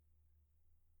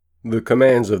The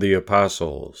commands of the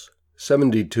Apostles.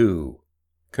 72.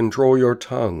 Control your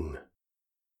tongue.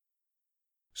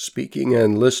 Speaking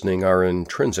and listening are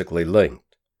intrinsically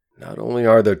linked. Not only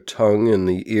are the tongue and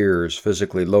the ears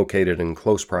physically located in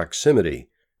close proximity,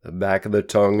 the back of the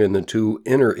tongue and the two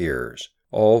inner ears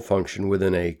all function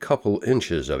within a couple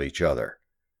inches of each other.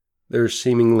 Their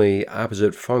seemingly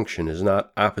opposite function is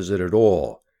not opposite at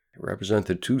all. They represent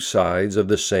the two sides of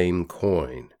the same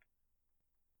coin.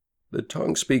 The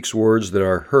tongue speaks words that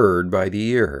are heard by the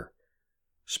ear.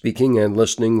 Speaking and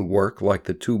listening work like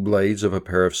the two blades of a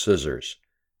pair of scissors.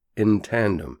 In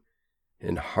tandem,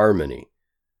 in harmony,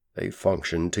 they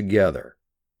function together.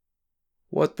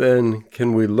 What then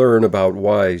can we learn about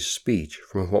wise speech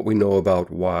from what we know about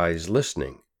wise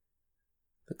listening?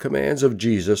 The commands of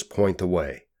Jesus point the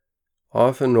way.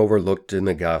 Often overlooked in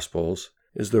the Gospels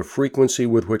is the frequency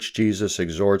with which Jesus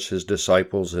exhorts his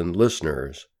disciples and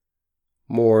listeners,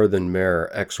 more than mere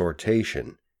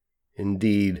exhortation,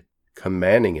 indeed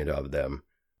commanding it of them,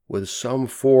 with some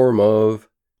form of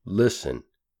listen.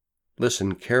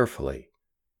 Listen carefully.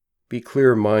 Be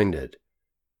clear-minded.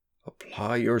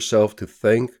 Apply yourself to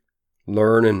think,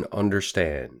 learn, and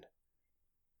understand.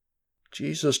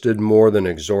 Jesus did more than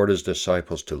exhort his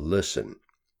disciples to listen.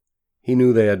 He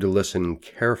knew they had to listen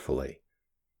carefully.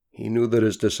 He knew that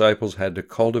his disciples had to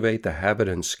cultivate the habit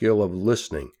and skill of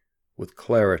listening with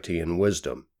clarity and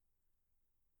wisdom.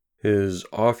 His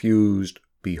oft-used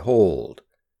behold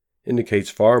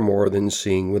indicates far more than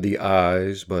seeing with the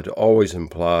eyes, but always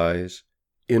implies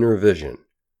inner vision.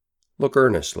 Look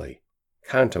earnestly,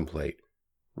 contemplate,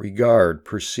 regard,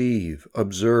 perceive,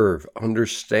 observe,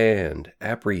 understand,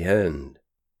 apprehend.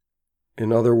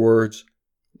 In other words,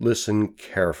 listen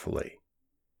carefully.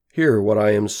 Hear what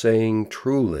I am saying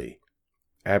truly.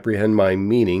 Apprehend my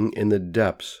meaning in the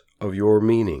depths of your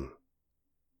meaning.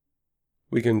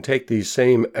 We can take these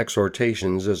same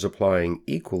exhortations as applying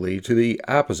equally to the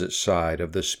opposite side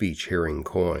of the speech-hearing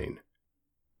coin.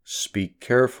 Speak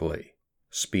carefully.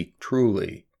 Speak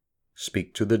truly.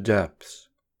 Speak to the depths.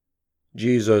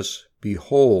 Jesus'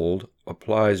 behold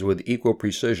applies with equal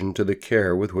precision to the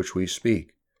care with which we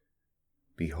speak.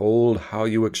 Behold how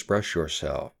you express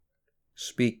yourself.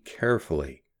 Speak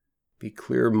carefully. Be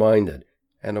clear-minded,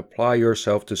 and apply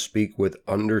yourself to speak with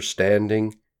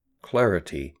understanding,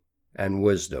 clarity, and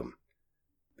wisdom.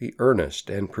 Be earnest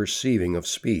and perceiving of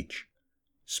speech.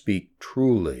 Speak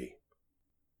truly.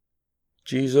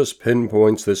 Jesus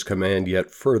pinpoints this command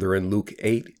yet further in Luke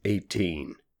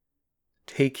 8:18.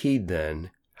 Take heed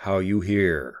then how you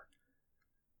hear.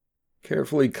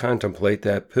 Carefully contemplate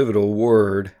that pivotal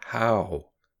word, how.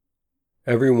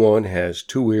 Everyone has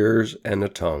 2 ears and a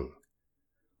tongue.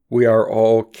 We are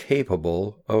all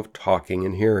capable of talking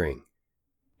and hearing.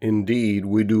 Indeed,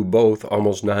 we do both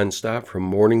almost non-stop from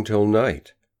morning till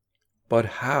night. But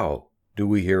how do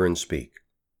we hear and speak?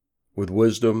 With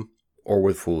wisdom or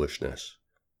with foolishness?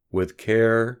 With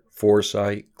care,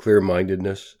 foresight,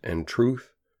 clear-mindedness, and truth?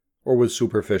 Or with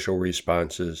superficial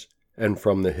responses and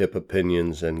from the hip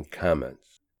opinions and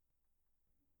comments?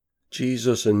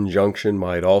 Jesus' injunction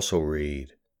might also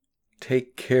read,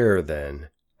 Take care, then,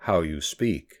 how you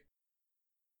speak.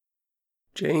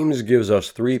 James gives us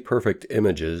 3 perfect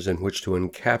images in which to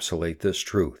encapsulate this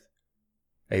truth: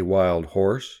 a wild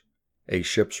horse, a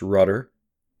ship's rudder,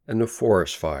 and a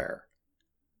forest fire.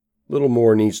 Little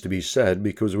more needs to be said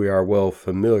because we are well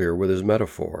familiar with his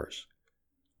metaphors.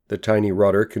 The tiny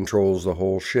rudder controls the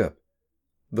whole ship.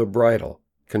 The bridle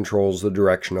controls the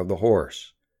direction of the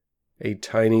horse. A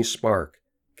tiny spark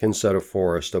can set a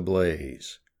forest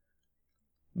ablaze.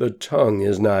 The tongue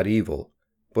is not evil,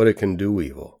 but it can do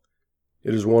evil.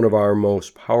 It is one of our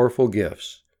most powerful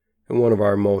gifts and one of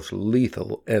our most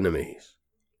lethal enemies.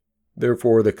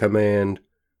 Therefore, the command,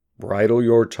 bridle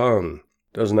your tongue,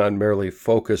 does not merely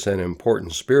focus an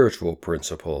important spiritual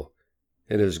principle.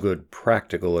 It is good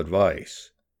practical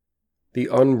advice. The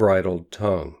unbridled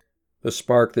tongue, the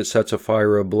spark that sets a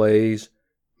fire ablaze,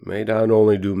 may not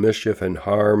only do mischief and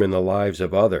harm in the lives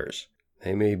of others,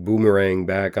 they may boomerang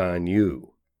back on you.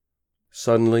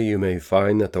 Suddenly you may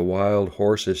find that the wild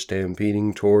horse is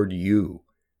stampeding toward you,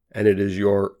 and it is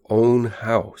your own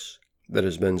house that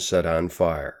has been set on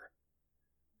fire.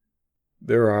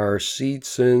 There are seed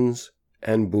sins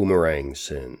and boomerang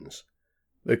sins.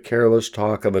 The careless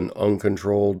talk of an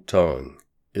uncontrolled tongue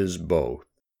is both.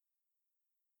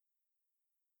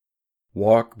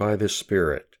 Walk by the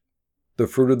Spirit. The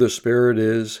fruit of the Spirit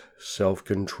is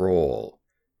self-control.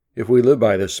 If we live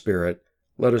by the Spirit,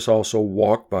 let us also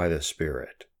walk by the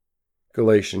Spirit.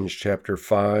 Galatians chapter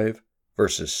 5,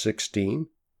 verses 16,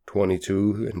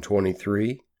 22, and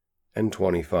 23, and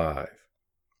 25.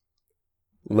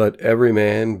 Let every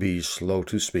man be slow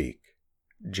to speak.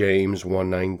 James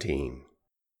 1:19.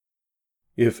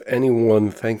 If anyone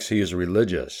thinks he is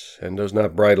religious and does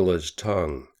not bridle his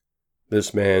tongue,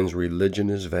 this man's religion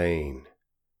is vain.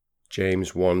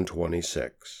 James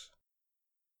 1:26.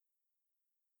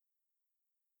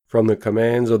 From the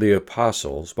Commands of the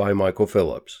Apostles by Michael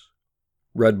Phillips.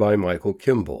 Read by Michael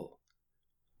Kimball.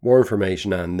 More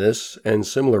information on this and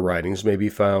similar writings may be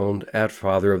found at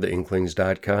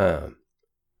fatheroftheinklings.com.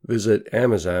 Visit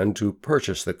Amazon to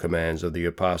purchase the Commands of the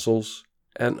Apostles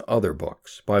and other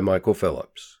books by Michael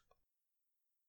Phillips.